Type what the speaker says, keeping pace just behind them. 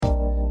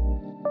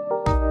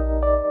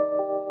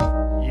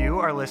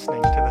are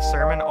listening to the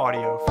sermon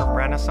audio from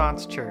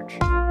Renaissance Church.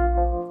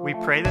 We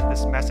pray that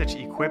this message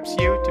equips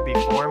you to be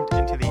formed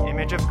into the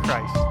image of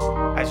Christ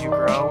as you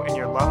grow in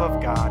your love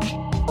of God,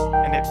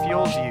 and it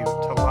fuels you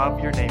to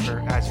love your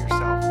neighbor as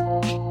yourself.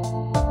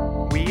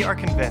 We are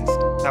convinced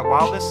that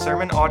while this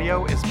sermon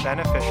audio is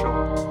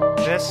beneficial,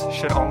 this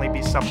should only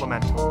be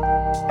supplemental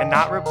and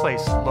not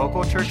replace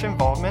local church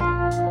involvement,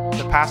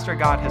 the pastor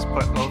God has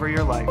put over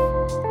your life,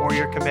 or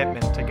your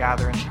commitment to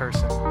gather in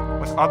person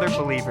with other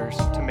believers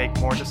to make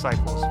more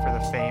disciples for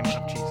the fame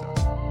of Jesus.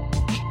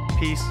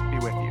 Peace be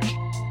with you.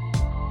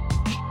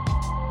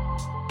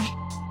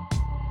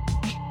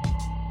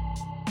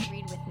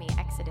 Read with me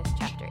Exodus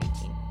chapter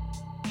 18.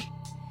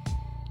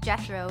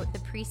 Jethro, the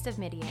priest of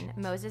Midian,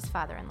 Moses'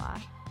 father-in-law,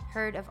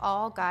 heard of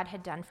all God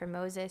had done for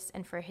Moses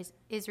and for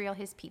Israel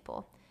his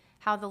people,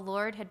 how the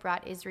Lord had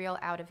brought Israel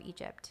out of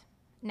Egypt.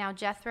 Now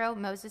Jethro,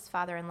 Moses'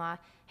 father-in-law,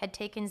 had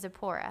taken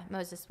Zipporah,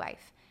 Moses'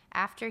 wife,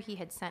 after he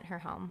had sent her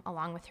home,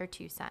 along with her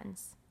 2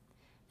 sons.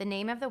 The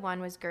name of the one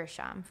was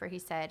Gershom, for he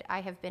said,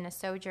 I have been a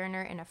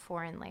sojourner in a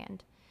foreign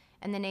land.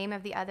 And the name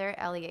of the other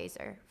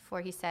Eleazar, for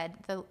he said,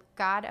 the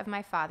God of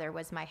my father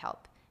was my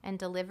help, and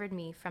delivered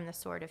me from the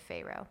sword of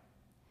Pharaoh.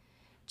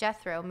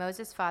 Jethro,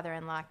 Moses'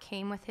 father-in-law,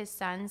 came with his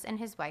sons and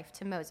his wife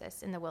to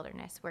Moses in the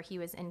wilderness, where he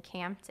was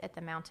encamped at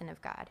the mountain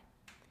of God.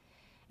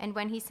 And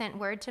when he sent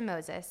word to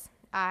Moses,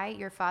 I,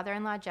 your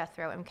father-in-law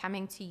Jethro, am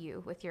coming to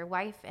you with your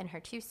wife and her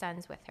 2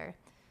 sons with her,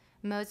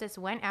 Moses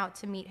went out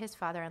to meet his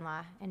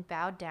father-in-law and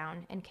bowed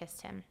down and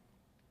kissed him.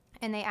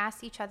 And they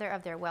asked each other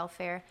of their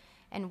welfare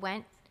and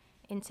went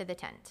into the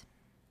tent.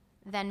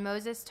 Then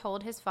Moses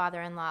told his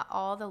father-in-law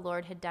all the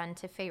Lord had done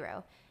to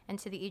Pharaoh and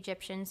to the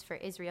Egyptians for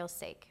Israel's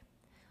sake,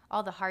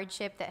 all the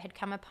hardship that had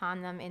come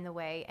upon them in the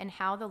way, and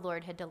how the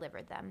Lord had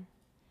delivered them.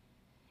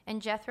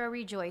 And Jethro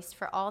rejoiced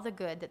for all the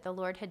good that the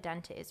Lord had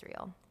done to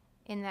Israel,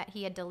 in that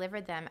he had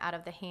delivered them out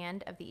of the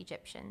hand of the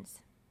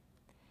Egyptians.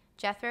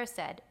 Jethro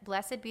said,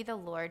 Blessed be the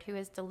Lord who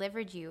has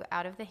delivered you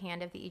out of the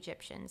hand of the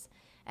Egyptians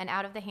and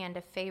out of the hand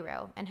of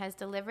Pharaoh, and has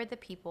delivered the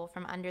people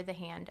from under the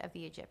hand of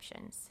the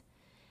Egyptians.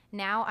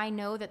 Now I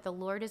know that the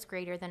Lord is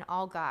greater than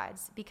all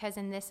gods, because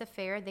in this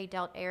affair they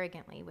dealt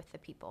arrogantly with the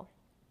people.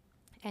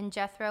 And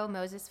Jethro,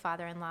 Moses'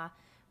 father-in-law,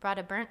 brought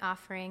a burnt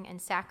offering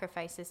and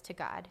sacrifices to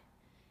God.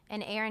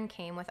 And Aaron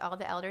came with all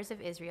the elders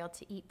of Israel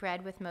to eat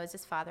bread with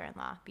Moses'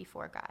 father-in-law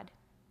before God.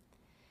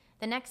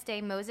 The next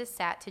day Moses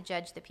sat to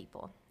judge the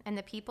people, and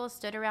the people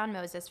stood around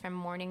Moses from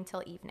morning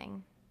till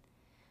evening.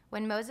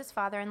 When Moses'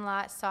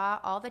 father-in-law saw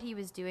all that he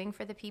was doing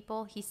for the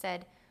people, he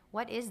said,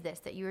 What is this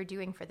that you are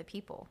doing for the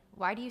people?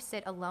 Why do you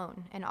sit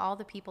alone, and all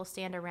the people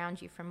stand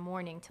around you from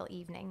morning till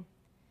evening?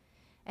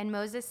 And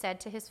Moses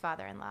said to his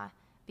father-in-law,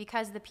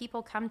 Because the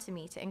people come to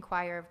me to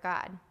inquire of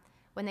God.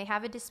 When they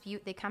have a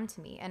dispute, they come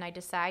to me, and I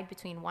decide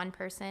between one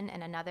person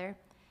and another,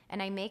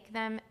 and I make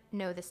them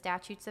know the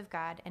statutes of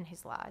God and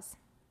his laws.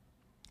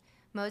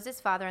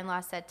 Moses' father-in-law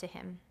said to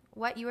him,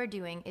 What you are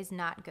doing is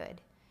not good.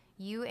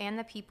 You and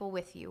the people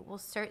with you will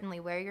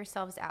certainly wear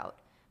yourselves out,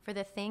 for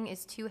the thing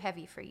is too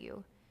heavy for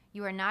you.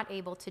 You are not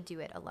able to do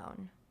it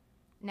alone.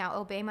 Now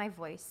obey my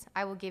voice.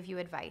 I will give you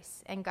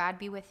advice, and God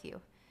be with you.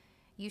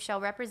 You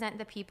shall represent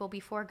the people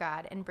before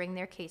God and bring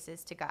their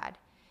cases to God,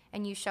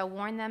 and you shall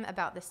warn them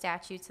about the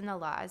statutes and the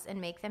laws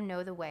and make them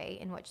know the way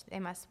in which they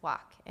must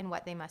walk and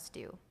what they must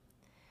do.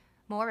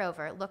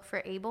 Moreover, look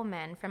for able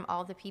men from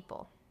all the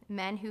people,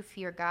 men who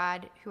fear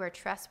God, who are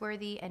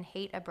trustworthy and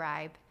hate a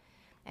bribe,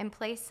 and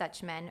place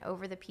such men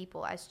over the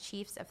people as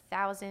chiefs of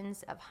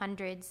thousands, of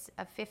hundreds,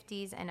 of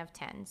 50s, and of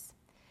 10s.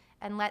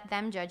 And let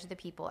them judge the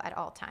people at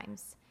all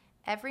times.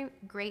 Every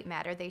great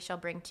matter they shall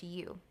bring to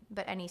you,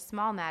 but any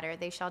small matter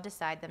they shall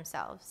decide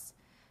themselves.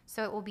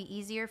 So it will be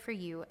easier for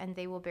you, and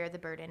they will bear the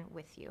burden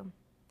with you.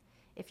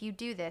 If you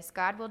do this,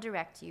 God will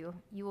direct you,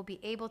 you will be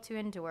able to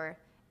endure,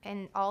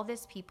 and all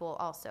this people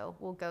also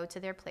will go to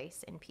their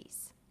place in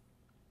peace.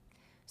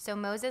 So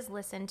Moses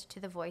listened to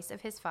the voice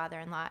of his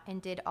father-in-law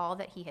and did all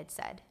that he had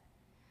said.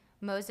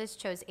 Moses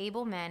chose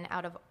able men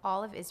out of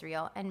all of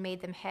Israel and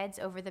made them heads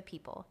over the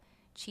people,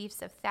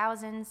 chiefs of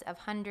thousands, of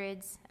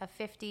hundreds, of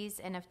 50s,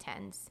 and of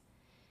 10s.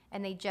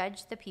 And they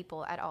judged the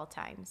people at all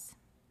times.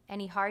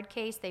 Any hard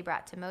case they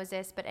brought to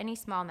Moses, but any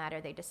small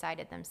matter they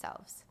decided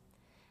themselves.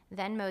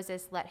 Then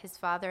Moses let his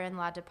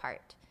father-in-law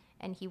depart,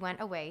 and he went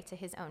away to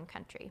his own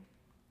country.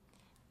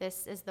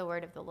 This is the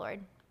word of the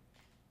Lord.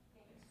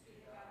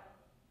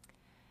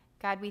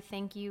 God, we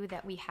thank you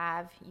that we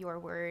have your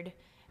word.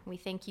 We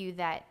thank you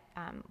that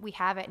we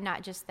have it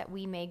not just that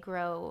we may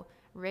grow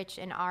rich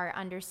in our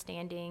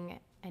understanding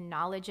and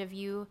knowledge of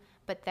you,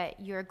 but that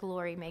your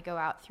glory may go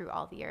out through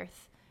all the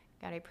earth.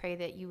 God, I pray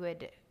that you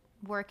would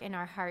work in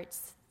our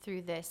hearts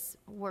through this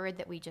word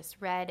that we just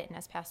read, and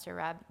as Pastor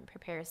Rob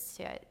prepares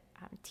to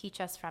teach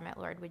us from it,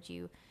 Lord, would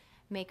you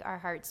make our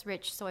hearts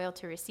rich soil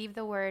to receive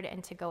the word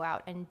and to go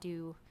out and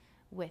do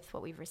with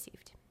what we've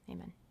received.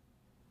 Amen.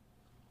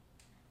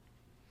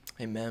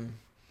 Amen.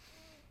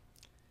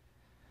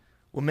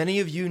 Well, many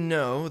of you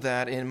know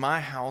that in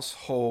my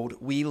household,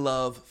 we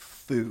love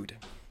food.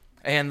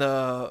 And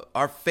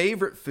our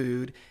favorite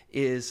food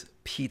is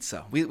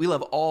pizza. We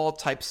love all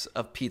types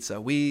of pizza.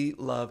 We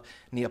love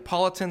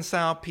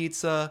Neapolitan-style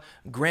pizza,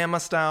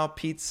 grandma-style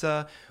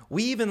pizza.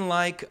 We even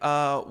like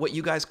what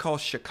you guys call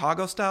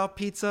Chicago-style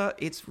pizza.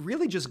 It's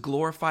really just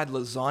glorified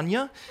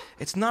lasagna.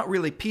 It's not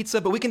really pizza,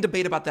 but we can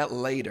debate about that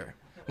later.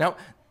 Now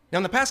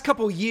in the past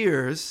couple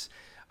years,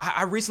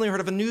 I recently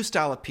heard of a new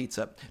style of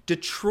pizza,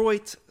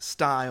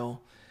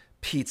 Detroit-style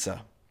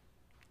pizza.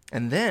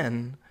 And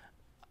then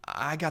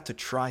I got to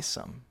try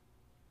some.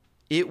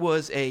 It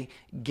was a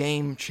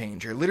game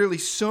changer, literally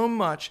so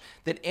much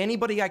that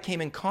anybody I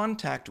came in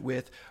contact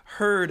with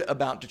heard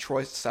about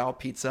Detroit-style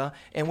pizza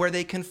and where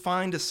they can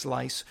find a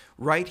slice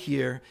right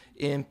here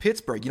in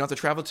Pittsburgh. You don't have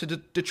to travel to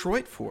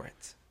Detroit for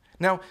it.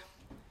 Now,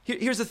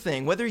 here's the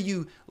thing. Whether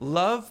you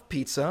love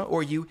pizza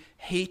or you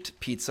hate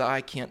pizza, I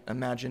can't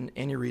imagine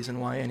any reason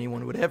why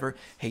anyone would ever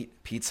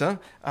hate pizza.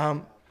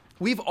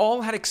 We've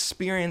all had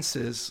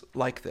experiences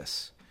like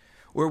this,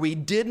 where we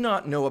did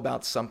not know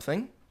about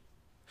something.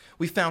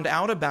 We found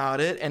out about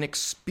it and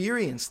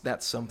experienced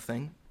that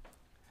something.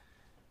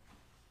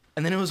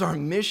 And then it was our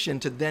mission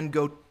to then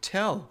go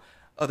tell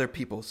other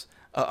people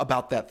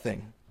about that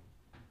thing.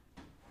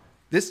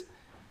 This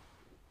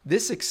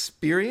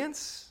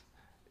experience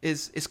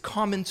is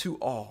common to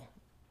all.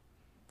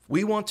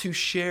 We want to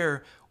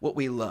share what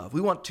we love.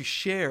 We want to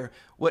share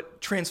what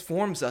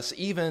transforms us,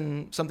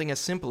 even something as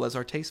simple as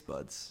our taste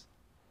buds.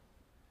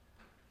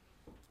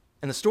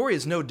 And the story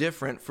is no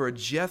different for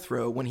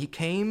Jethro when he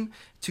came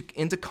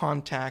into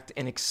contact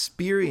and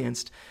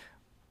experienced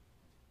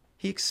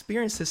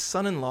his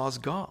son-in-law's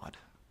God.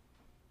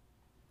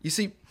 You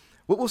see,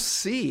 what we'll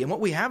see and what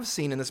we have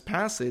seen in this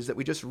passage that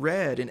we just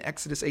read in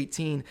Exodus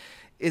 18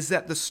 is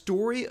that the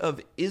story of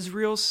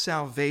Israel's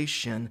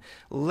salvation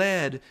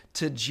led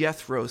to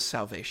Jethro's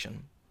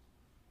salvation.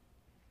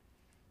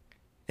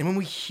 And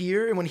when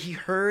he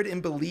heard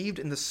and believed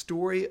in the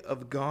story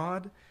of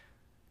God,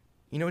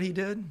 you know what he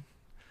did?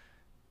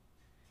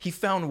 He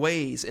found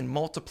ways and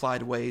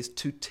multiplied ways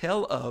to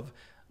tell of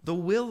the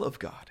will of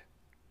God.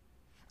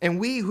 And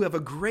we who have a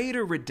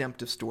greater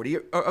redemptive story,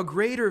 a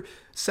greater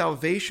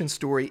salvation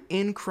story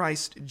in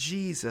Christ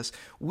Jesus,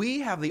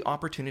 we have the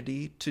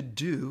opportunity to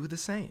do the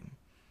same,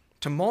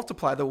 to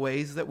multiply the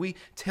ways that we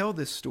tell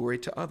this story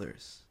to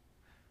others.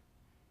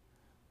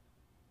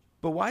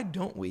 But why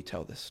don't we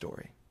tell this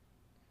story?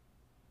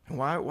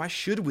 Why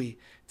should we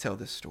tell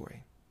this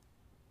story?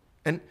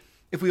 And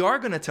if we are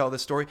going to tell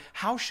this story,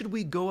 how should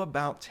we go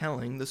about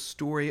telling the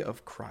story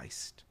of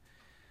Christ?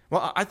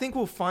 Well, I think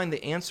we'll find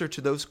the answer to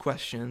those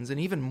questions and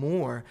even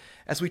more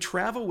as we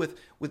travel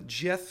with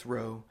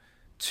Jethro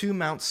to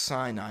Mount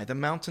Sinai, the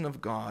mountain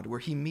of God, where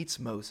he meets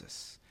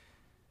Moses.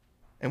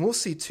 And we'll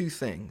see two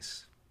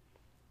things.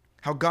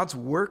 How God's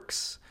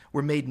works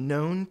were made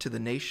known to the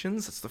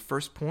nations. That's the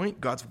first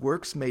point. God's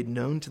works made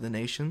known to the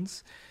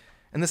nations.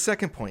 And the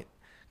second point,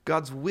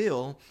 God's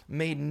will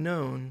made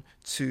known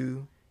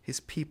to his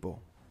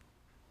people.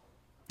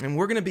 And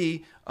we're going to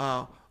be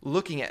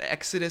looking at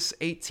Exodus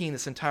 18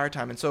 this entire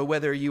time. And so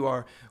whether you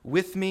are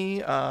with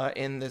me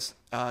in this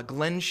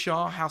Glen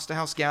Shaw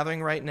house-to-house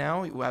gathering right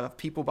now, we have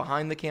people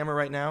behind the camera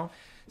right now,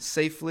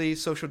 safely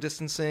social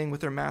distancing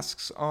with their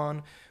masks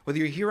on. Whether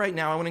you're here right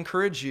now, I want to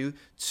encourage you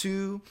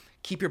to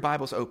keep your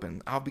Bibles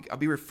open. I'll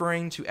be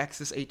referring to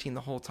Exodus 18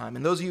 the whole time.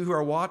 And those of you who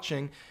are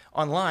watching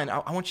online,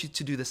 I want you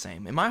to do the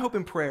same. And my hope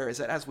and prayer is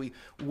that as we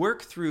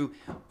work through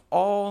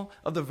all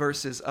of the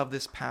verses of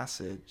this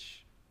passage,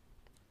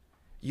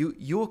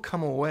 you will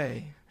come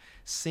away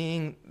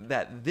seeing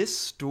that this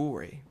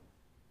story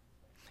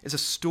is a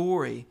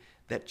story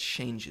that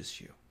changes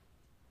you.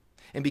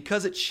 And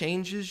because it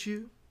changes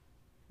you,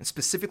 and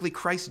specifically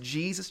Christ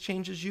Jesus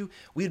changes you,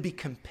 we would be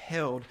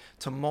compelled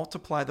to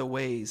multiply the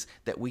ways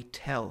that we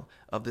tell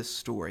of this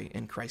story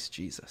in Christ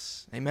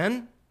Jesus.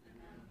 Amen?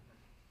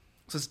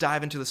 So let's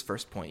dive into this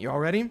first point. You all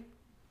ready?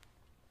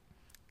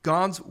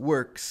 God's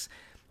works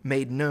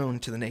made known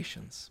to the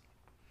nations.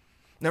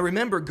 Now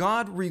remember,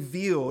 God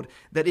revealed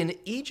that in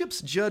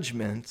Egypt's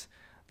judgment,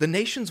 the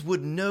nations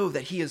would know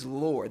that he is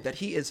Lord, that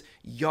he is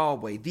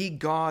Yahweh, the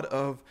God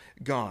of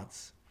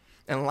gods.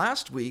 And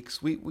last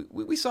week's,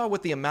 we saw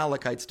what the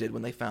Amalekites did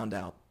when they found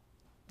out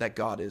that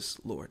God is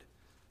Lord.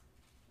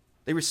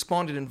 They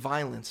responded in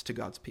violence to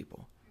God's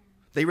people.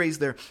 They raised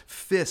their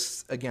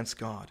fists against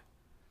God.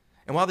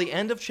 And while the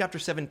end of chapter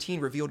 17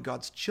 revealed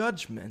God's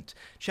judgment,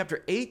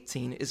 chapter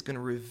 18 is going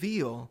to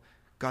reveal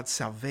God's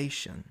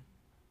salvation.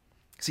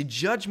 See,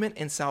 judgment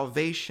and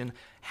salvation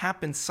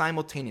happen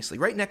simultaneously,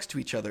 right next to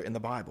each other in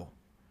the Bible.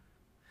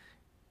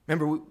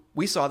 Remember,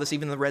 we saw this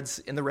even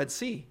in the Red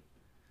Sea.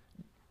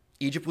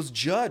 Egypt was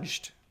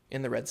judged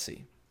in the Red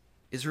Sea.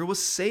 Israel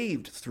was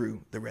saved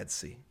through the Red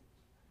Sea.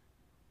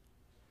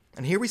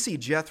 And here we see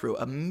Jethro,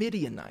 a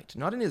Midianite,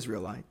 not an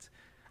Israelite,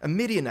 a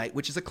Midianite,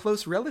 which is a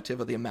close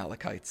relative of the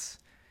Amalekites.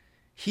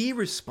 He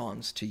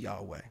responds to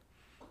Yahweh.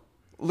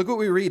 Look what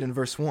we read in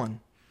verse 1.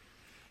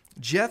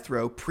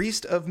 Jethro,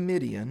 priest of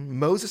Midian,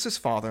 Moses'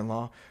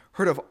 father-in-law,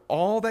 heard of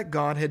all that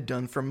God had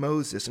done for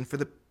Moses and for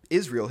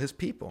Israel, his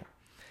people,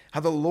 how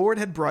the Lord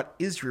had brought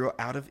Israel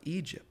out of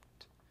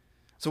Egypt.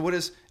 So what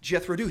does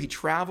Jethro do? He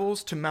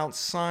travels to Mount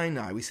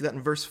Sinai. We see that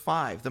in verse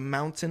 5, the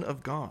mountain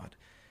of God.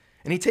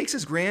 And he takes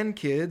his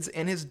grandkids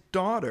and his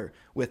daughter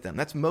with him.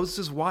 That's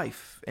Moses'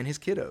 wife and his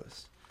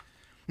kiddos.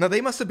 Now,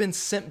 they must have been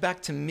sent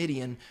back to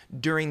Midian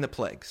during the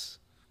plagues.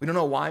 We don't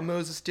know why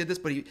Moses did this,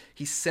 but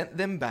he sent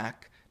them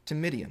back to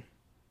Midian.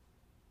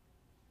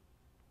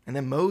 And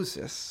then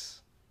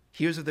Moses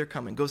hears of their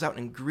coming, goes out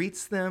and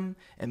greets them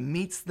and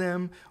meets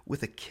them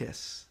with a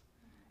kiss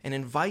and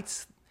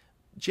invites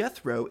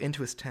Jethro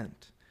into his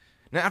tent.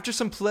 Now, after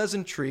some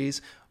pleasantries,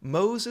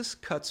 Moses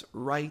cuts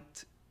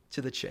right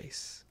to the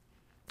chase.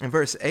 In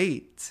verse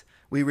 8,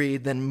 we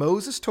read, "Then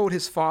Moses told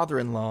his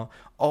father-in-law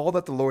all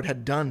that the Lord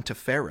had done to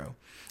Pharaoh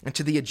and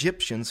to the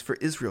Egyptians for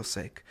Israel's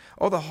sake,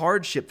 all the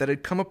hardship that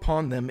had come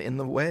upon them in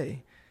the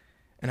way,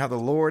 and how the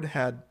Lord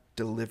had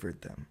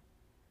delivered them."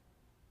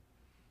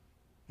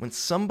 When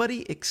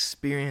somebody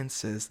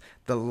experiences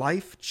the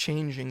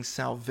life-changing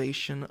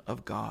salvation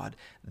of God,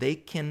 they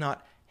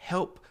cannot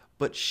help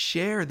but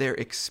share their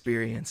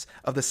experience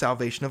of the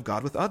salvation of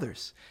God with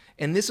others.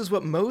 And this is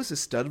what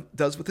Moses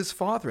does with his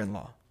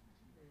father-in-law.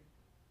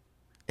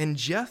 And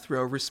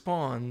Jethro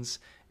responds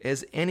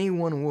as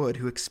anyone would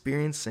who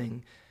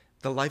experiencing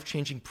the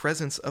life-changing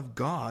presence of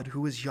God,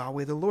 who is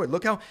Yahweh the Lord.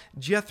 Look how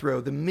Jethro,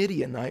 the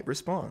Midianite,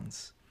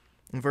 responds.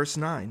 In verse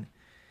 9,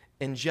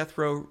 "And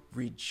Jethro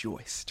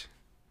rejoiced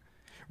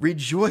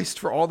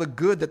for all the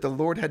good that the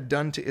Lord had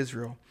done to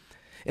Israel,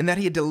 and that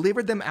he had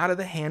delivered them out of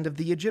the hand of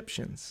the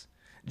Egyptians.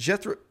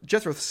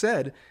 Jethro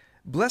said,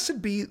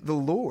 'Blessed be the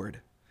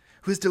Lord,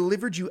 who has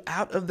delivered you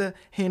out of the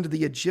hand of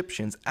the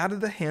Egyptians, out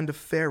of the hand of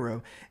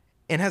Pharaoh,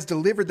 and has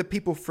delivered the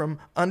people from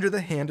under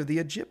the hand of the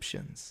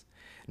Egyptians.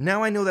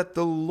 Now I know that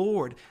the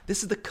Lord,'"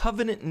 this is the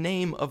covenant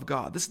name of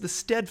God, this is the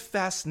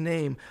steadfast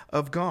name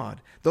of God,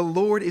 "the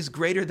Lord is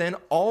greater than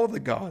all the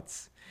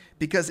gods,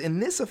 because in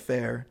this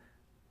affair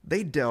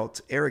they dealt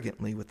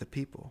arrogantly with the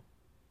people."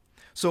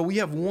 So we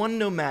have one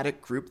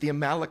nomadic group, the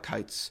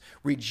Amalekites,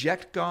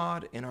 reject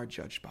God and are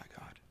judged by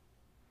God.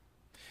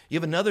 You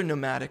have another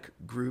nomadic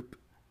group,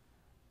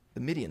 the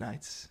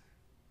Midianites.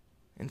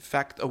 In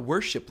fact, a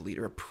worship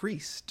leader, a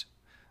priest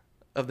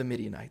of the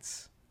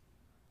Midianites,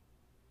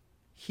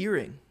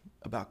 hearing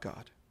about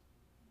God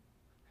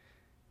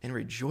and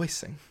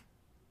rejoicing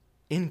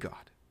in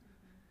God.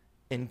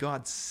 And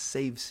God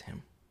saves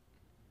him.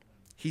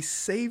 He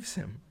saves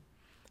him.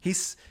 He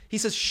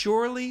says,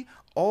 "Surely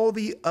all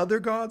the other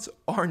gods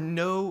are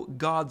no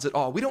gods at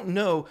all." We don't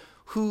know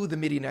who the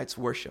Midianites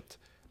worshipped,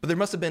 but there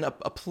must have been a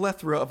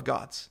plethora of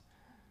gods.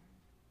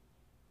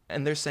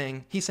 And he's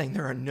saying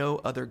there are no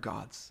other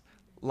gods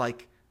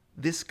like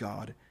this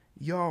God,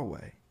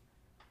 Yahweh.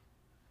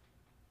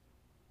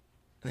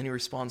 And then he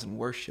responds in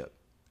worship.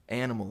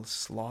 Animals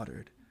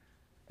slaughtered.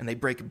 And they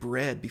break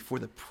bread before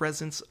the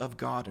presence of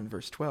God in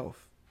verse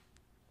 12.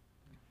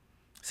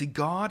 See,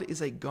 God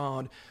is a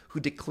God who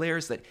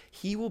declares that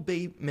he will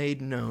be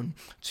made known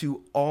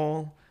to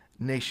all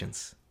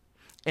nations.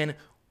 And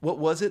what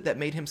was it that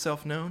made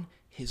himself known?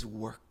 His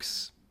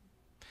works.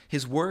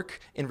 His work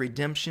in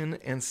redemption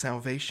and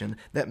salvation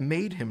that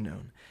made him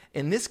known.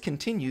 And this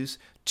continues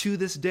to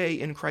this day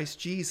in Christ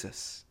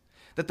Jesus.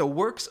 That the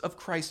works of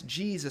Christ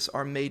Jesus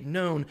are made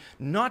known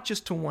not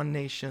just to one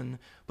nation,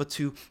 but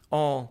to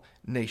all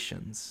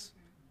nations.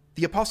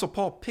 The Apostle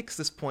Paul picks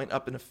this point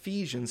up in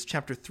Ephesians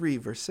chapter 3,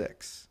 verse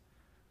 6.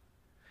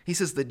 He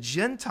says the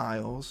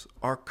Gentiles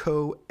are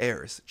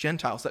co-heirs.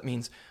 Gentiles, that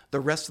means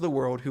the rest of the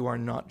world who are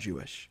not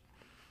Jewish.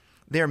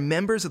 They are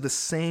members of the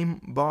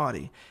same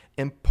body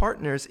and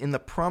partners in the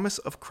promise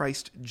of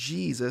Christ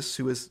Jesus,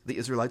 who is the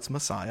Israelites'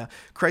 Messiah,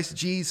 Christ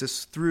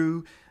Jesus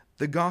through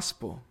the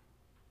gospel.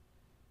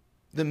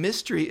 The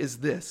mystery is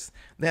this,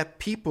 that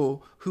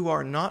people who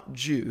are not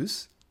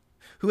Jews,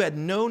 who had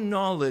no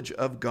knowledge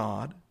of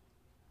God,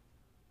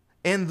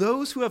 and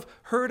those who have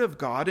heard of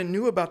God and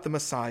knew about the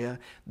Messiah,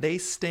 they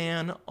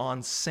stand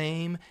on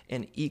same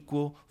and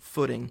equal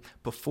footing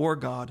before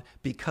God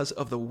because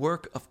of the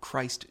work of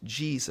Christ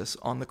Jesus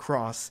on the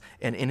cross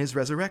and in his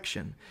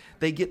resurrection.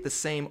 They get the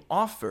same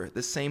offer,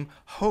 the same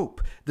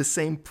hope, the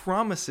same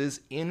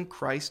promises in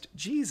Christ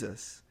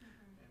Jesus.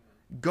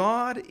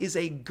 God is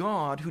a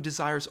God who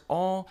desires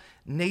all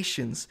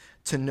nations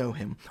to know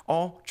him,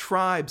 all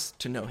tribes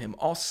to know him,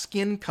 all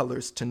skin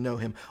colors to know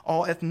him,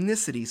 all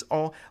ethnicities,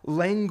 all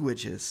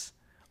languages,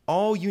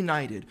 all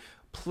united,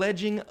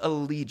 pledging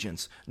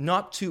allegiance,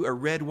 not to a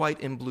red, white,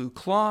 and blue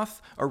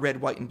cloth, a red,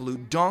 white, and blue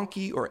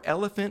donkey or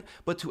elephant,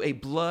 but to a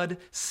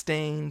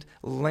blood-stained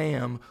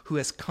lamb who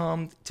has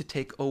come to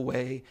take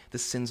away the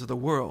sins of the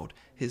world.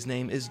 His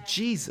name is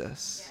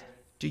Jesus.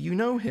 Do you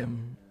know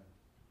him?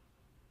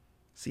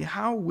 See,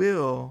 how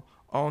will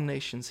all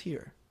nations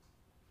hear?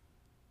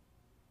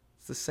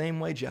 It's the same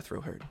way Jethro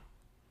heard.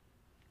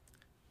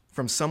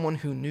 From someone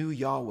who knew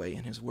Yahweh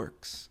and his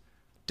works,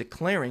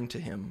 declaring to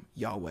him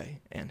Yahweh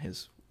and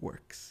his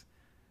works.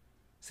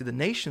 See, the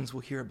nations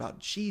will hear about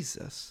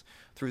Jesus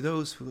through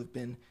those who have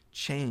been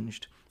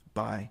changed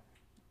by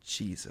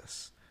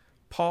Jesus.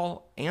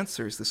 Paul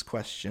answers this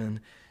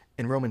question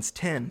in Romans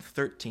 10,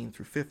 13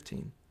 through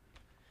 15.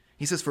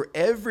 He says, for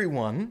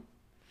everyone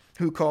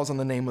who calls on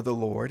the name of the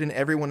Lord, and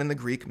everyone in the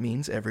Greek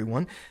means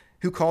everyone,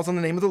 who calls on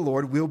the name of the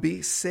Lord will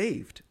be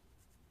saved.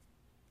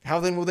 How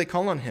then will they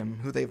call on him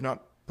who they have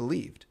not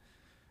believed?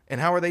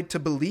 And how are they to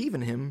believe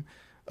in him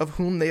of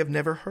whom they have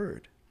never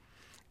heard?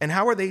 And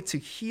how are they to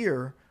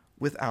hear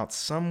without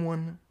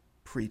someone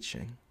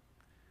preaching?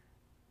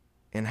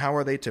 And how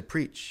are they to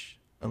preach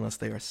unless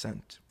they are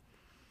sent?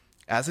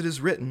 As it is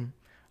written,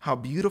 how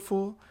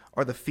beautiful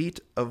are the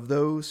feet of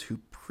those who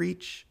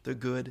preach the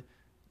good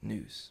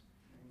news.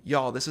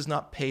 Y'all, this is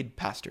not paid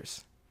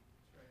pastors.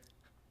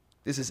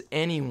 This is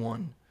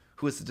anyone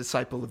who is a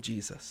disciple of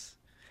Jesus.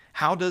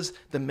 How does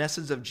the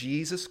message of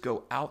Jesus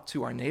go out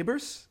to our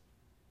neighbors?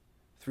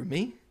 Through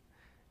me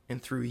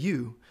and through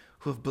you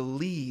who have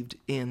believed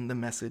in the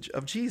message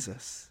of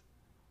Jesus.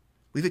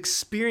 We've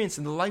experienced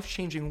in the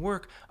life-changing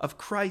work of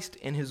Christ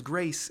and his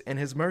grace and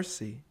his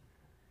mercy.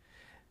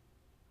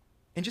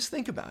 And just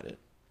think about it.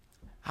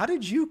 How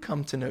did you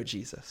come to know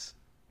Jesus?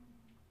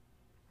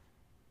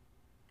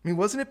 I mean,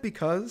 wasn't it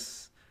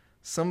because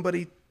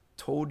somebody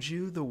told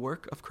you the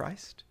work of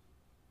Christ?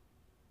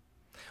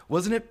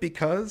 Wasn't it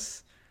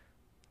because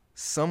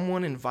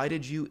someone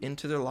invited you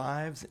into their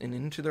lives and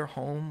into their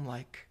home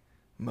like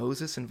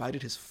Moses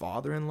invited his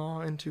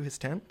father-in-law into his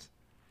tent?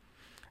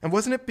 And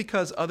wasn't it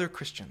because other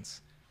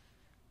Christians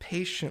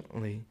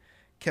patiently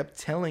kept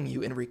telling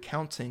you and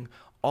recounting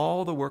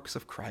all the works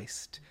of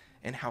Christ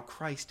and how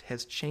Christ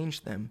has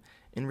changed them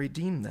and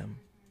redeemed them?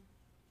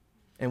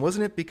 And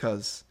wasn't it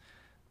because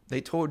they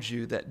told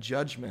you that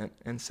judgment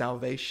and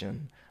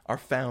salvation are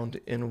found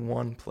in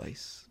one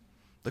place,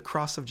 the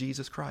cross of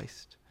Jesus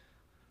Christ?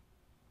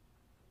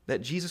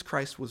 That Jesus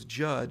Christ was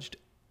judged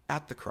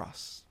at the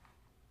cross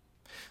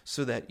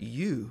so that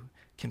you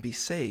can be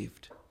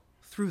saved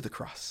through the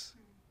cross.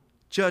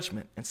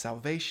 Judgment and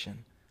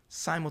salvation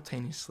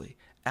simultaneously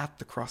at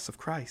the cross of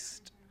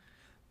Christ.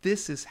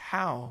 This is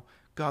how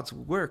God's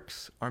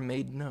works are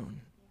made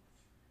known.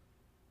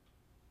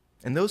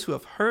 And those who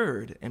have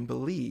heard and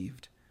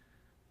believed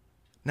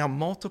now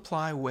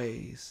multiply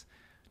ways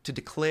to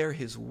declare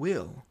his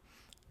will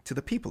to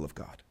the people of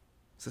God.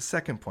 It's the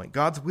second point.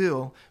 God's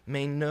will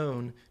made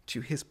known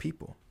to his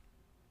people.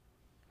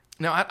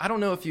 Now, I don't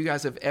know if you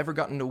guys have ever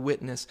gotten to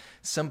witness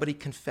somebody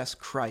confess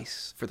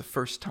Christ for the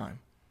first time.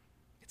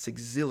 It's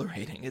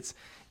exhilarating.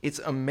 It's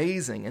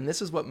amazing. And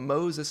this is what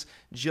Moses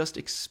just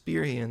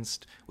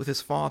experienced with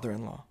his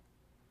father-in-law.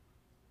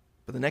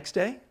 But the next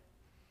day,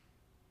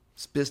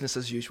 it's business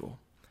as usual.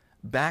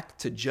 Back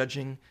to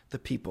judging the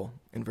people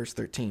in verse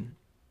 13.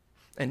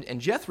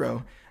 And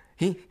Jethro,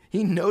 he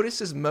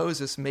notices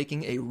Moses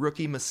making a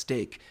rookie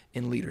mistake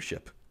in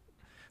leadership.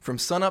 From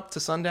sunup to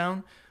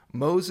sundown,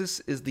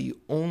 Moses is the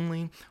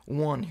only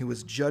one who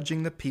is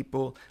judging the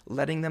people,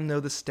 letting them know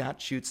the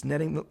statutes,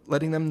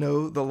 letting them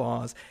know the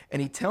laws.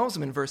 And he tells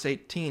them in verse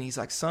 18, he's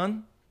like,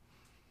 son,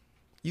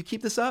 you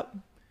keep this up,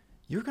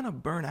 you're going to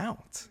burn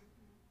out.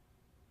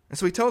 And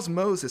so he tells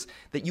Moses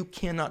that you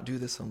cannot do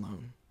this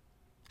alone.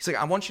 He's like,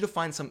 I want you to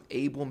find some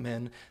able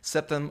men,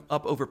 set them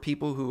up over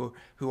people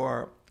who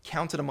are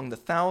counted among the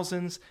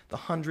thousands, the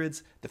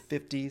hundreds, the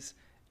 50s,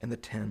 and the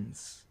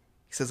tens.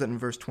 He says that in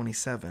verse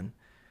 27.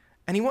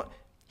 And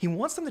he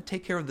wants them to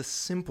take care of the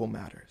simple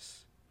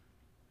matters.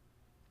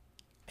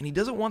 And he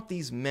doesn't want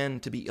these men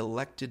to be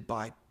elected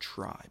by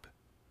tribe.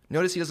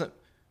 Notice he doesn't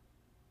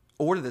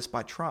order this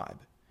by tribe.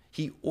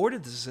 He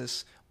orders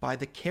this by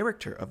the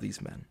character of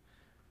these men.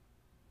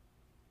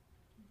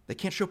 They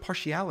can't show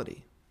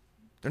partiality.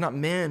 They're not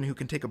men who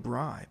can take a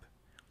bribe.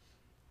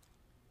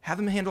 Have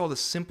them handle all the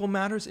simple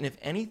matters, and if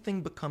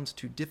anything becomes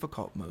too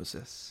difficult,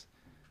 Moses,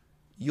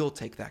 you'll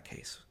take that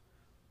case.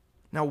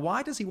 Now,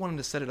 why does he want him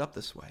to set it up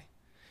this way?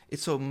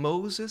 It's so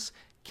Moses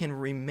can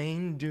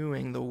remain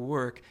doing the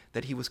work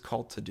that he was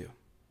called to do,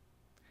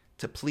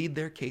 to plead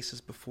their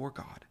cases before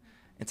God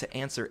and to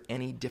answer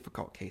any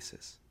difficult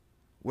cases.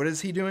 What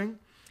is he doing?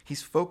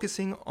 He's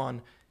focusing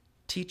on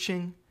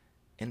teaching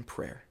and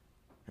prayer.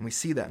 And we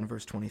see that in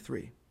verse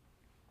 23.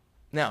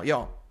 Now,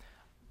 y'all,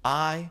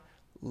 I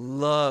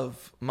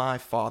love my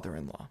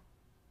father-in-law.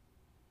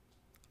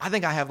 I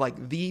think I have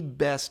like the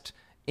best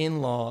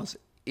in-laws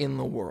in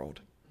the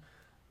world.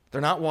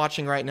 They're not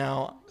watching right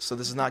now, so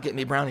this is not getting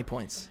me brownie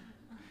points.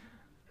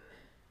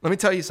 Let me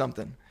tell you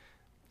something.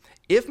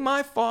 If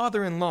my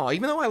father-in-law,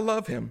 even though I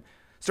love him,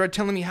 started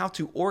telling me how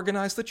to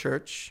organize the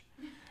church,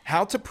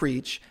 how to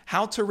preach,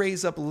 how to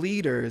raise up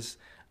leaders,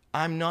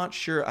 I'm not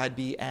sure I'd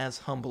be as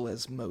humble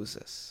as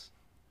Moses.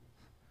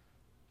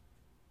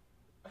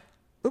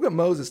 Look what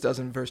Moses does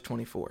in verse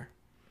 24.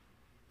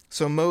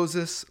 So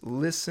Moses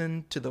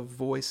listened to the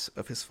voice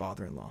of his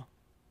father-in-law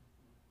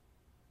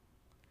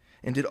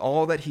and did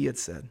all that he had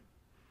said.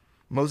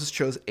 Moses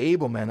chose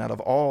able men out of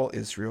all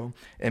Israel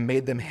and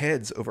made them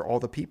heads over all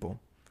the people,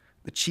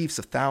 the chiefs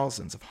of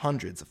thousands, of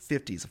hundreds, of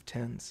fifties, of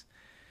tens.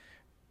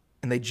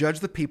 And they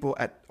judged the people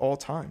at all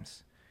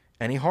times.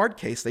 Any hard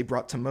case they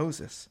brought to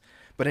Moses,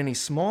 but any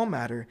small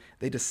matter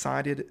they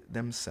decided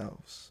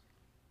themselves.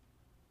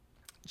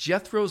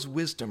 Jethro's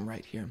wisdom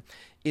right here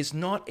is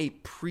not a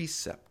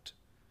precept,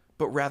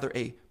 but rather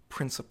a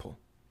principle.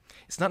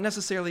 It's not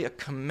necessarily a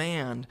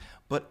command,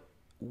 but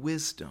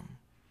wisdom.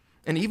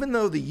 And even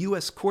though the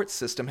U.S. court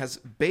system has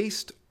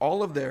based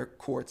all of their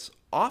courts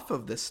off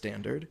of this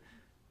standard,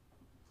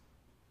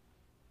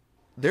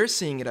 they're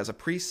seeing it as a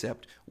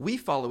precept. We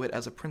follow it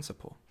as a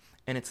principle.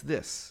 And it's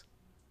this: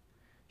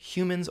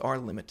 humans are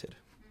limited.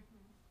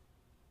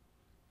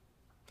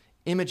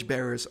 Image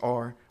bearers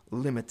are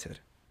limited.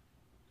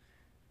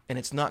 And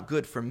it's not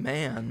good for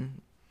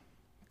man,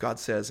 God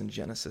says in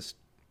Genesis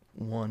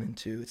 1 and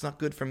 2, it's not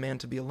good for man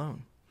to be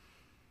alone.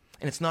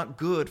 And it's not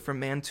good for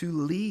man to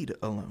lead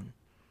alone.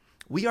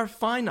 We are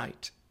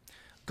finite.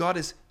 God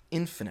is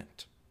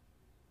infinite.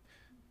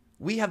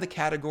 We have the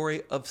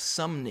category of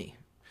somni.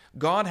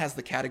 God has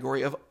the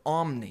category of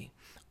omni,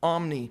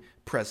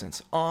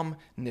 omnipresence,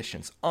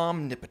 omniscience,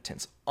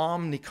 omnipotence,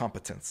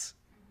 omnicompetence.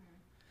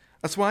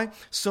 That's why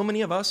so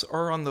many of us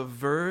are on the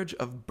verge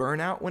of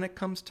burnout when it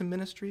comes to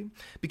ministry,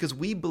 because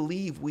we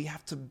believe we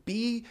have to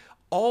be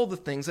all the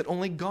things that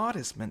only God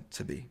is meant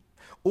to be.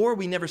 Or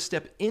we never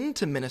step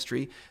into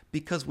ministry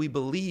because we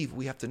believe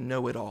we have to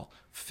know it all,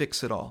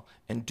 fix it all,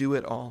 and do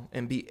it all,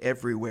 and be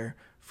everywhere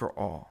for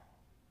all.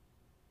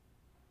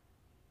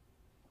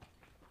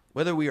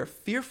 Whether we are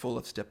fearful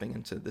of stepping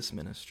into this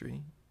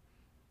ministry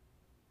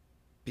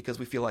because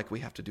we feel like we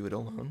have to do it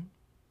alone,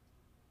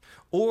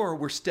 or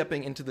we're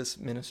stepping into this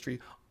ministry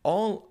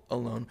all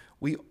alone,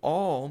 we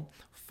all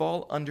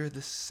fall under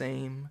the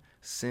same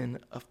sin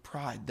of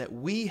pride, that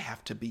we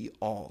have to be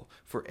all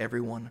for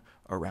everyone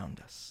around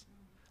us.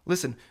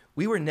 Listen,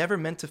 we were never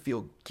meant to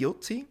feel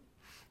guilty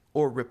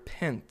or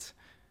repent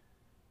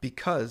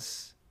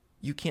because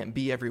you can't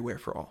be everywhere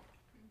for all.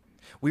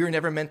 We were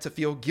never meant to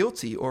feel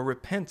guilty or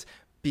repent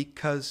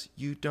because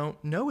you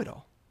don't know it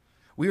all.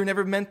 We were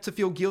never meant to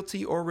feel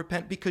guilty or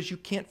repent because you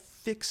can't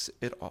fix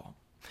it all.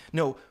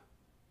 No,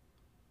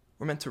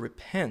 we're meant to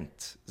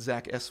repent,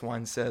 Zach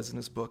Eswine says in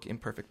his book,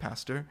 Imperfect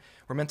Pastor.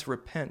 We're meant to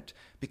repent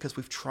because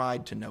we've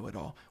tried to know it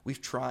all. We've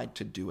tried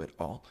to do it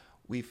all.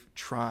 We've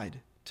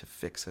tried to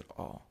fix it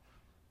all.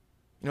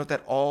 You know what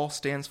that all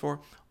stands for?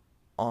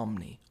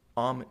 Omni,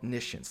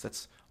 omniscience,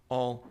 that's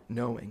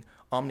all-knowing.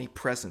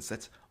 Omnipresence,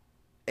 that's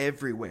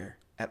everywhere,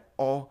 at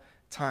all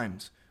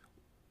times.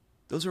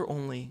 Those are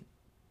only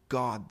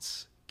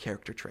God's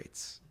character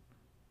traits,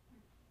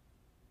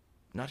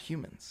 not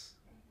humans.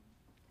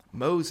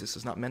 Moses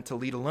is not meant to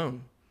lead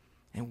alone,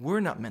 and we're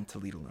not meant to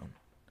lead alone.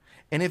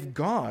 And if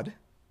God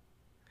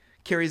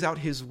carries out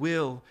his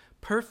will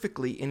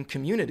perfectly in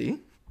community,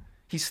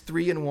 he's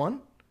 3 in 1,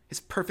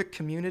 his perfect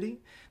community,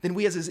 then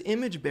we as his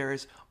image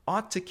bearers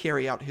ought to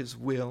carry out his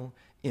will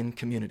in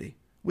community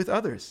with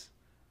others.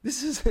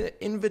 This is an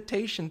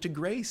invitation to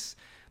grace.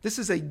 This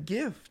is a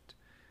gift.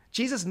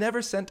 Jesus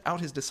never sent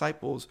out his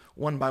disciples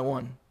one by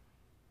one.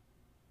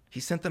 He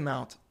sent them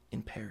out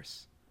in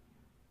pairs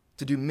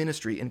to do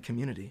ministry in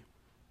community.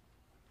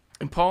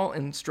 And Paul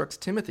instructs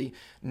Timothy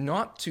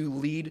not to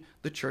lead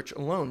the church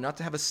alone, not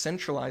to have a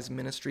centralized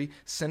ministry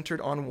centered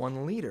on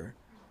one leader,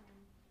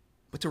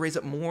 but to raise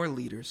up more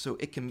leaders so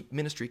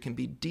ministry can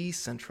be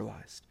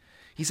decentralized.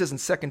 He says in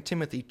 2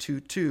 Timothy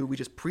 2:2, we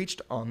just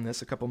preached on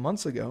this a couple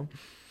months ago,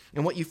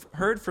 and what you've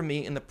heard from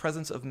me in the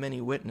presence of many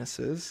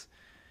witnesses,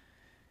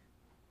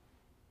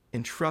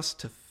 entrust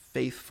to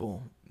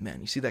faithful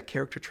men. You see that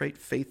character trait?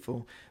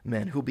 Faithful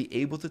men who will be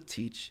able to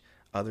teach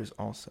others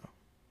also.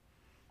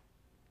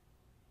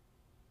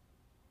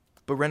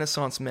 But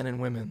Renaissance men and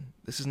women,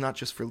 this is not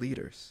just for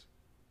leaders.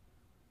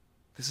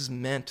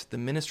 The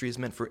ministry is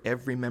meant for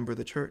every member of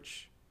the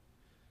church.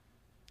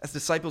 As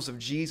disciples of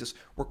Jesus,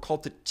 we're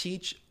called to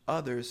teach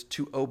others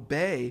to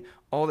obey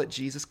all that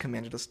Jesus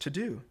commanded us to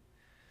do.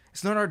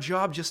 It's not our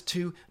job just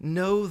to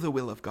know the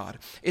will of God.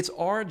 It's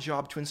our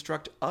job to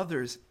instruct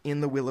others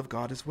in the will of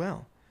God as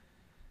well.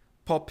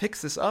 Paul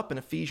picks this up in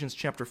Ephesians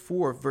chapter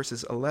 4,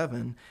 verses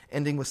 11,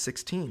 ending with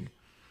 16.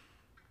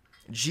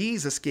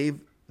 Jesus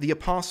gave the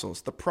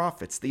apostles, the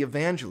prophets, the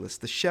evangelists,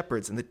 the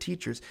shepherds, and the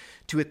teachers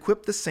to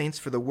equip the saints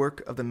for the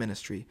work of the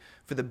ministry,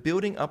 for the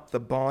building up the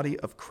body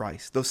of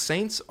Christ. Those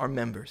saints are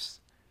members.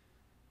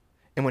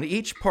 And when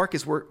each part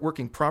is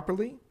working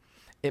properly,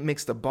 it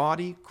makes the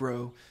body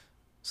grow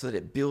so that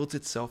it builds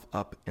itself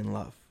up in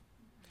love.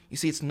 You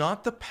see, it's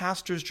not the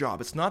pastor's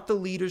job, it's not the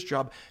leader's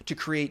job to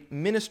create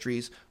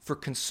ministries for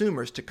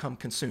consumers to come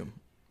consume.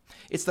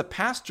 It's the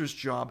pastor's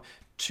job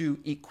to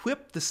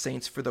equip the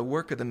saints for the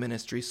work of the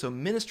ministry so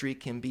ministry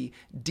can be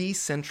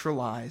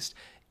decentralized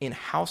in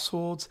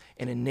households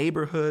and in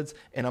neighborhoods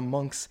and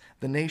amongst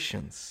the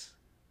nations.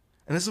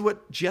 And this is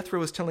what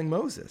Jethro is telling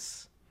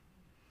Moses.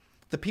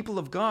 The people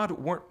of God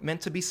weren't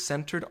meant to be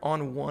centered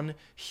on one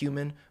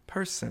human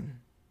person.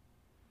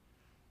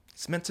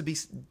 It's meant to be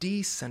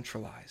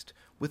decentralized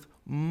with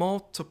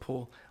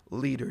multiple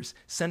leaders,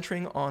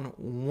 centering on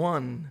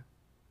one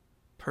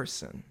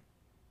person,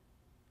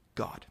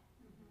 God,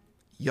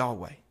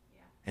 Yahweh,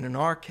 and in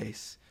our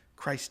case,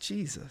 Christ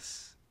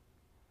Jesus.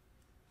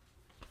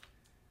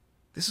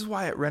 This is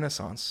why at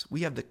Renaissance,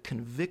 we have the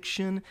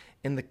conviction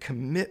and the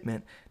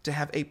commitment to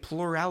have a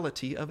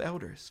plurality of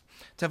elders,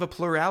 to have a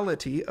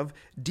plurality of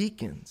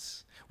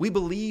deacons. We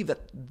believe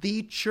that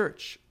the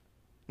church,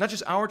 not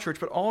just our church,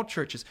 but all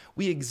churches,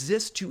 we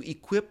exist to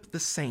equip the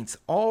saints,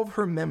 all of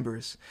her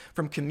members,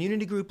 from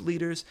community group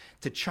leaders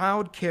to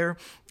child care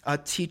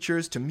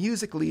teachers to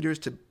music leaders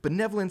to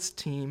benevolence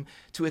team,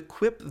 to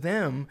equip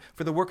them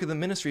for the work of the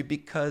ministry,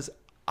 because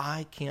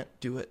I can't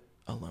do it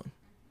alone.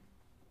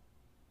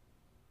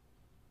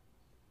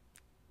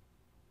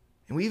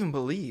 And we even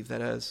believe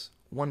that as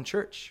one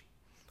church,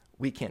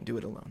 we can't do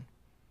it alone.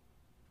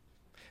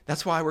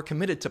 That's why we're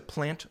committed to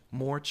plant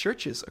more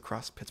churches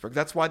across Pittsburgh.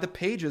 That's why the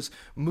Pages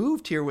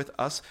moved here with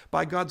us.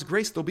 By God's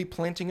grace, they'll be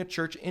planting a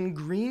church in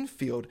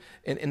Greenfield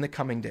in the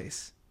coming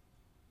days.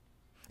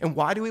 And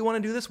why do we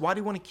want to do this? Why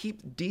do we want to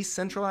keep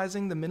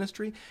decentralizing the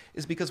ministry?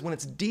 Is because when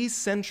it's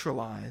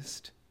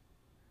decentralized,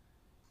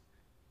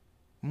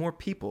 more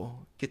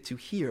people get to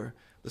hear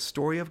the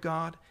story of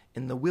God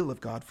and the will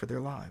of God for their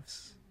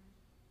lives.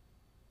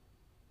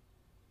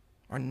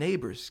 Our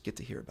neighbors get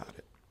to hear about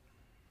it.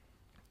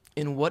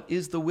 And what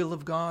is the will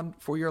of God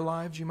for your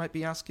lives, you might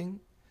be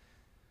asking?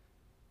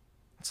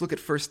 Let's look at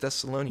 1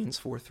 Thessalonians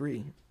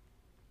 4:3.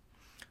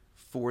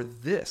 For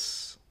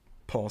this,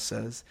 Paul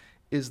says,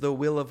 is the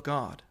will of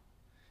God.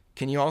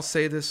 Can you all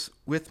say this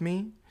with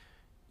me?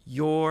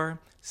 Your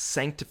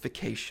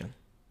sanctification.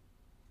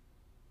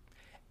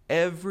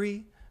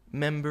 Every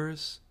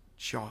member's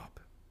job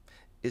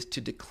is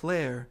to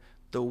declare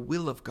the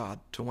will of God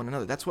to one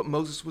another. That's what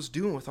Moses was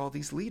doing with all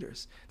these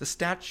leaders. The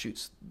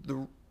statutes,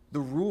 the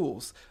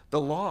rules, the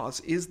laws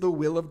is the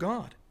will of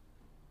God.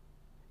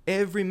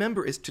 Every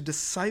member is to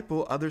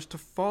disciple others to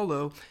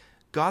follow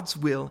God's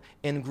will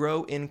and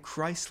grow in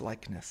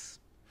Christ-likeness.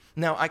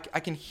 Now, I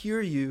can hear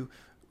you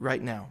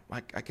right now.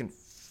 I can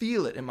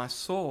feel it in my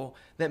soul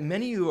that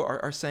many of you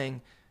are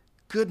saying,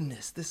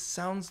 goodness, this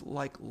sounds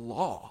like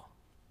law.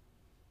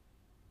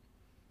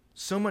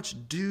 So much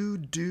do.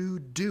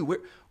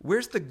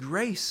 Where's the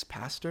grace,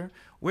 Pastor?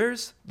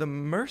 Where's the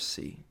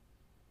mercy?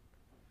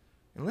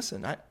 And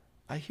listen,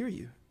 I hear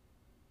you.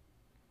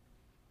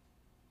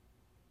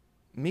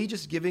 Me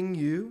just giving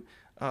you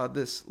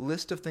this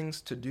list of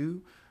things to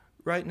do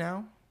right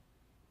now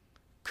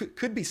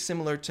could be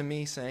similar to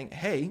me saying,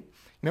 hey,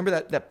 remember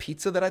that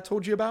pizza that I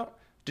told you about?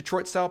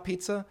 Detroit-style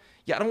pizza?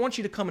 Yeah, I don't want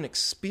you to come and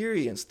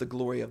experience the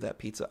glory of that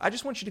pizza. I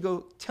just want you to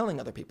go telling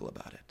other people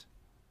about it.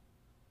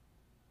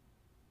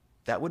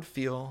 That would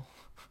feel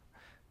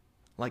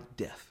like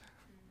death.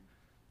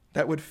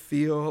 That would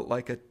feel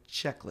like a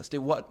checklist. It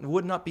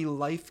would not be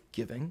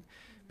life-giving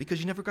because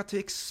you never got to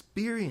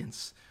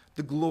experience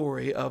the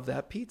glory of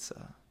that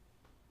pizza.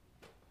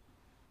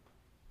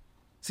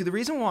 See, the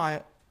reason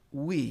why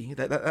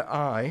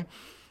I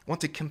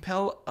want to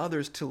compel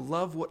others to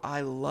love what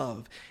I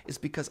love is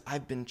because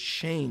I've been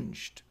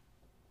changed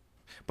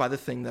by the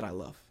thing that I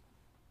love.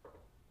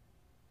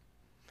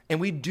 And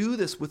we do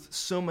this with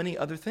so many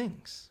other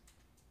things.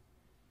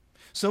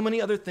 So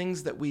many other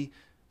things that we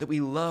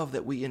love,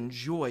 that we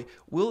enjoy.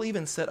 We'll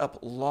even set up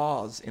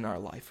laws in our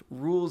life,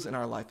 rules in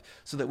our life,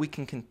 so that we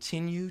can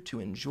continue to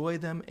enjoy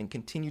them and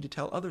continue to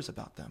tell others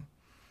about them.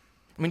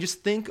 I mean,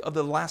 just think of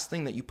the last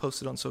thing that you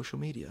posted on social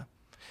media.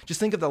 Just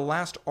think of the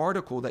last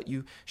article that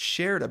you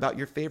shared about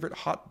your favorite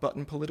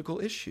hot-button political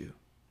issue.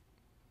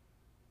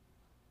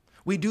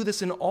 We do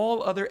this in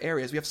all other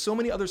areas. We have so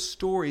many other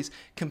stories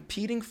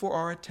competing for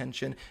our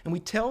attention, and we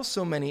tell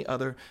so many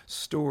other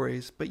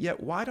stories, but yet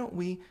why don't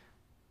we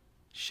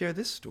share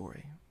this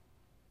story?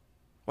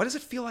 Why does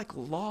it feel like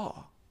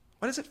law?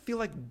 Why does it feel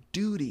like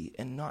duty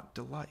and not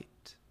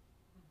delight?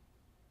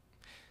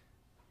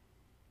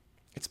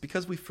 It's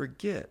because we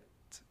forget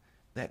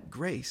that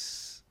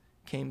grace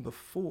came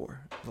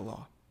before the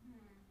law.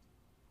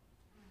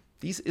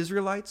 These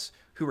Israelites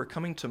who were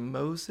coming to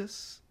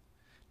Moses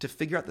to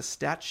figure out the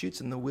statutes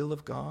and the will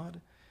of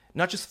God,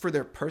 not just for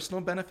their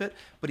personal benefit,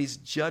 but he's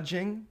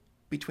judging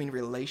between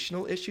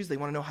relational issues. They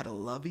want to know how to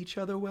love each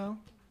other well.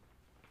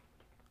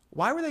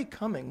 Why were they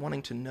coming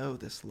wanting to know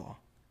this law?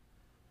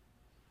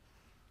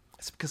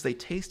 It's because they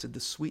tasted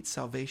the sweet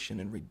salvation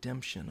and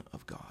redemption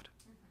of God.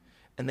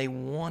 And they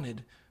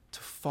wanted to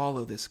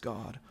follow this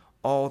God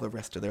all the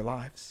rest of their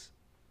lives.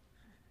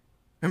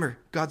 Remember,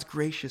 God's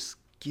gracious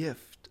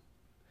gift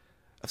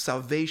of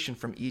salvation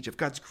from Egypt,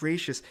 God's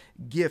gracious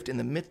gift in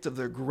the midst of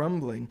their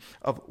grumbling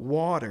of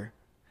water,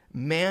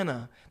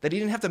 manna that he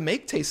didn't have to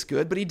make taste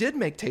good, but he did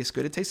make taste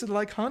good. It tasted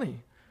like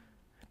honey.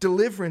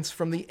 Deliverance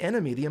from the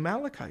enemy, the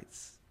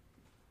Amalekites.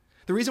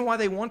 The reason why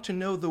they want to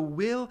know the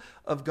will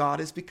of God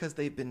is because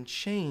they've been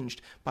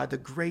changed by the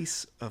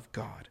grace of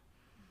God.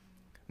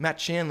 Matt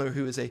Chandler,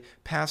 who is a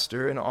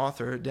pastor and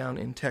author down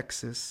in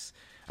Texas,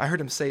 I heard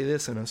him say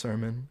this in a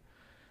sermon.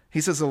 He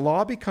says, the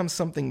law becomes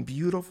something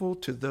beautiful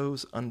to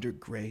those under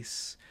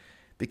grace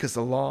because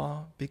the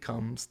law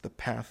becomes the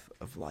path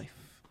of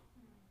life.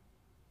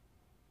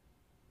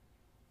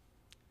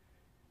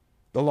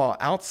 The law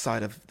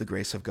outside of the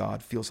grace of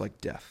God feels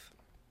like death.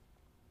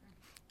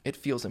 It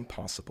feels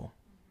impossible.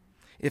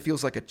 It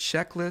feels like a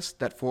checklist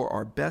that for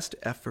our best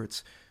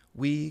efforts,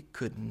 we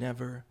could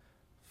never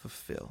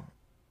fulfill.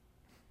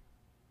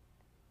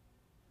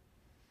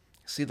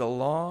 See, the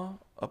law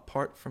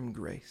apart from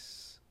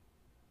grace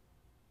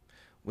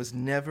was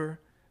never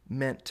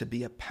meant to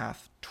be a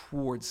path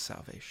towards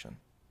salvation.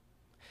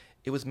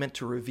 It was meant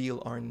to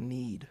reveal our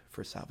need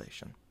for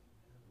salvation.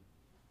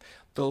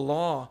 The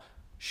law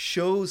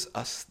shows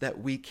us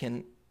that we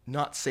can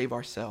not save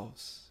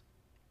ourselves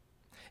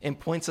and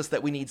points us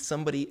that we need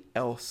somebody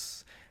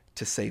else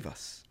to save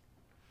us.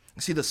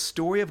 See, the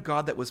story of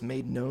God that was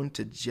made known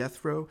to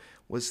Jethro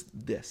was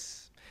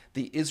this.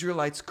 The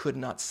Israelites could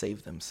not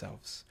save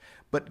themselves,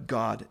 but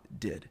God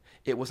did.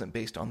 It wasn't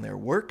based on their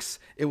works.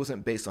 It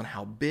wasn't based on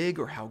how big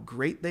or how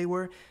great they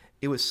were.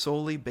 It was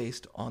solely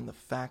based on the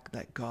fact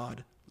that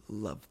God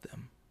loved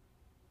them.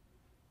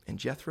 And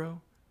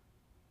Jethro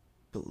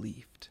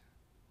believed.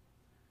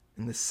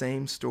 And the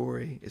same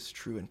story is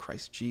true in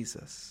Christ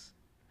Jesus.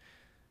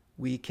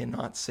 We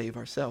cannot save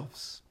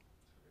ourselves.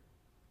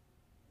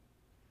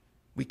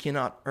 We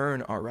cannot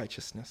earn our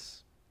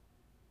righteousness.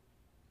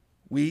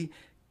 We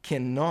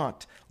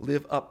cannot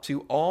live up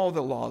to all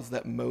the laws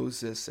that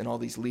Moses and all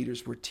these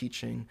leaders were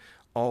teaching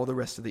all the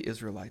rest of the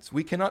Israelites.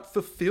 We cannot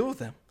fulfill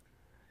them.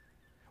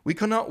 We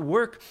cannot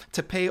work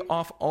to pay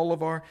off all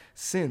of our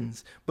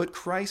sins. But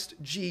Christ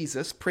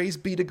Jesus, praise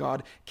be to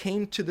God,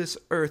 came to this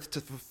earth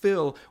to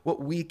fulfill what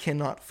we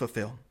cannot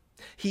fulfill.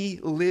 He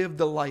lived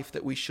the life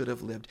that we should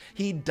have lived.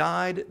 He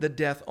died the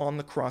death on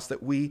the cross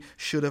that we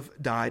should have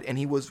died. And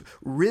he was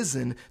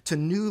risen to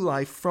new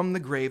life from the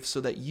grave so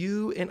that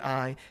you and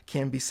I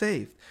can be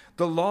saved.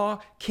 The law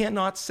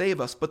cannot save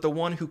us, but the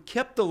one who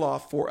kept the law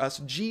for us,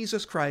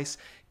 Jesus Christ,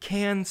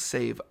 can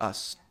save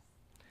us.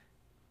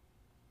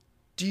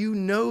 Do you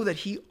know that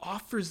he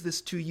offers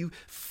this to you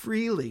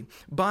freely,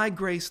 by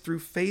grace, through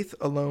faith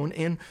alone,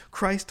 in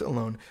Christ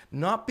alone?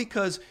 Not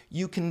because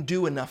you can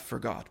do enough for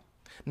God.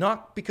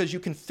 Not because you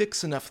can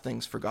fix enough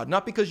things for God.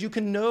 Not because you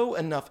can know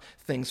enough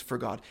things for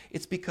God.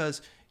 It's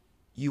because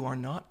you are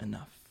not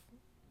enough.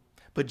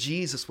 But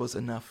Jesus was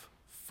enough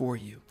for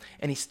you.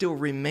 And he still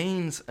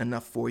remains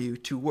enough for you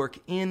to work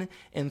in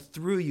and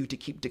through you to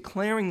keep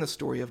declaring the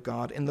story of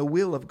God and the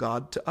will of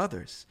God to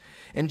others.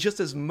 And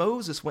just as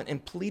Moses went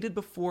and pleaded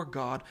before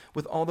God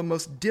with all the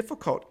most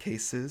difficult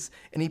cases,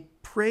 and he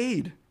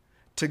prayed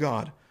to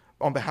God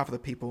on behalf of the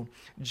people,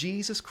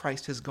 Jesus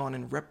Christ has gone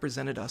and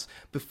represented us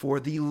before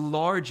the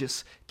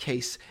largest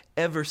case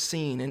ever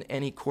seen in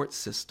any court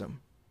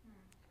system.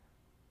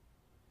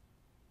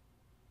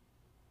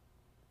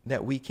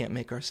 That we can't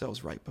make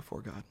ourselves right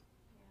before God.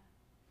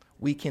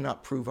 We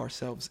cannot prove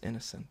ourselves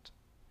innocent.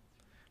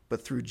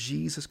 But through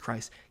Jesus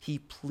Christ, he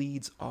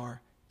pleads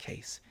our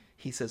case.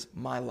 He says,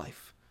 my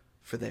life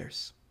for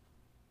theirs.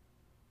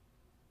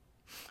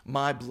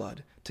 My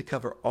blood to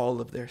cover all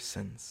of their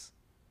sins.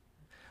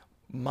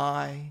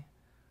 My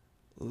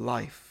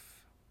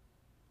life.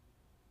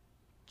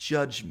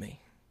 Judge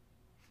me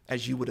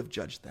as you would have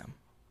judged them.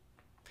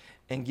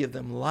 And give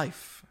them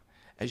life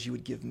as you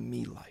would give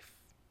me life.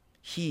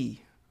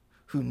 He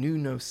who knew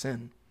no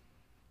sin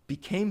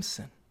became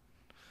sin,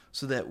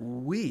 so that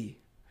we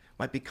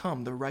might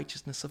become the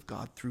righteousness of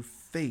God through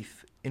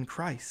faith in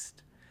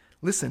Christ.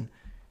 Listen,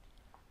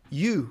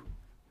 you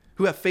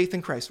who have faith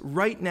in Christ,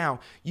 right now,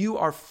 you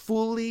are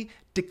fully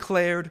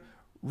declared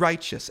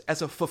righteous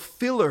as a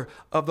fulfiller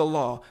of the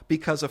law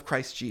because of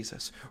Christ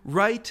Jesus.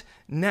 Right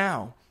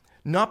now,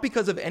 not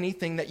because of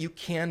anything that you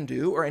can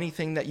do or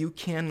anything that you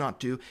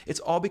cannot do. It's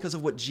all because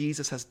of what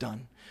Jesus has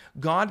done.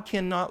 God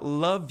cannot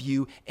love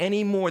you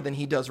any more than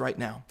he does right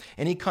now.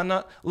 And he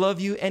cannot love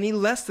you any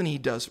less than he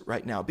does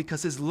right now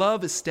because his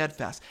love is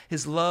steadfast.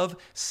 His love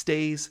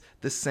stays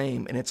the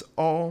same. And it's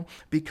all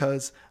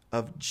because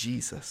of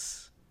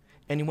Jesus.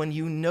 And when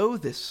you know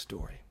this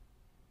story,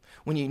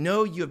 when you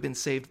know you have been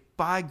saved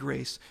by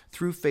grace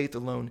through faith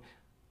alone,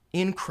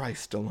 in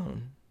Christ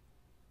alone,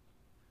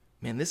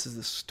 man, this is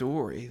the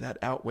story that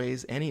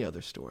outweighs any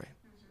other story.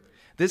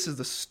 This is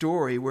the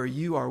story where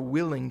you are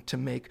willing to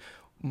make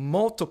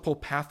multiple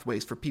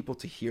pathways for people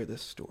to hear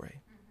this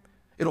story.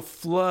 It'll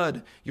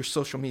flood your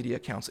social media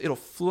accounts. It'll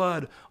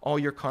flood all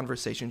your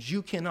conversations.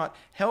 You cannot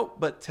help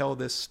but tell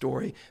this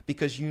story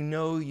because you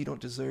know you don't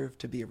deserve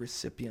to be a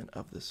recipient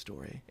of this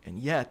story. And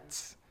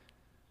yet,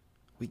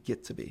 we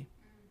get to be.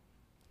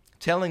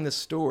 Telling the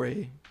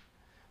story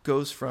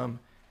goes from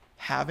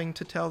having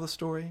to tell the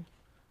story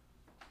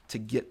to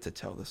get to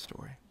tell the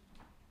story.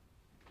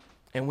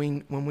 And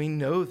when we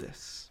know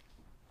this,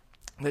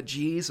 that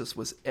Jesus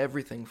was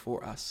everything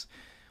for us,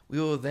 we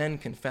will then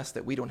confess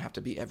that we don't have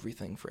to be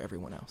everything for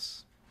everyone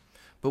else.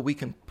 But we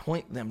can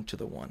point them to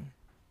the one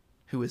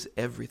who is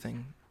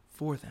everything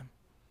for them.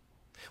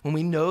 When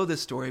we know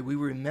this story, we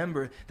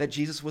remember that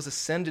Jesus was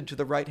ascended to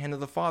the right hand of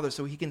the Father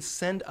so he can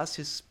send us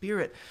his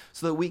Spirit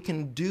so that we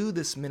can do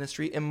this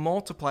ministry and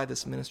multiply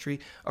this ministry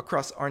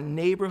across our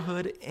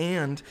neighborhood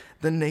and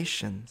the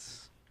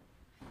nations.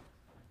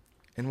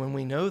 And when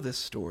we know this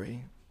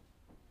story,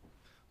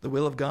 the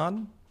will of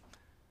God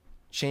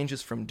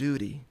changes from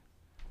duty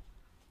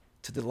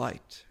to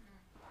delight.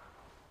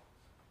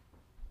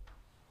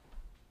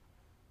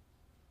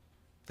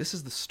 This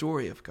is the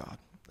story of God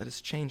that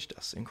has changed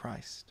us in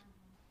Christ.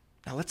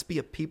 Now let's be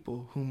a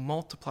people who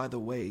multiply the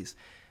ways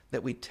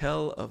that we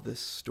tell of this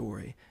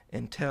story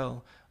and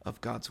tell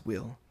of God's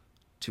will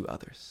to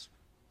others.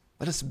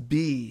 Let us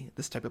be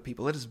this type of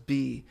people. Let us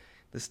be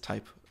this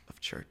type of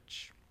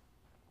church.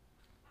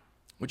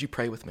 Would you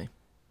pray with me?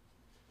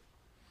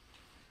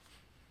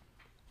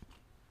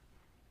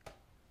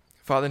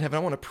 Father in heaven,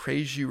 I want to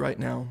praise you right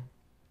now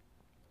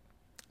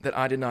that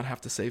I did not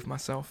have to save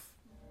myself.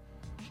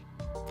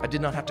 I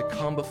did not have to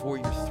come before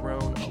your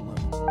throne alone.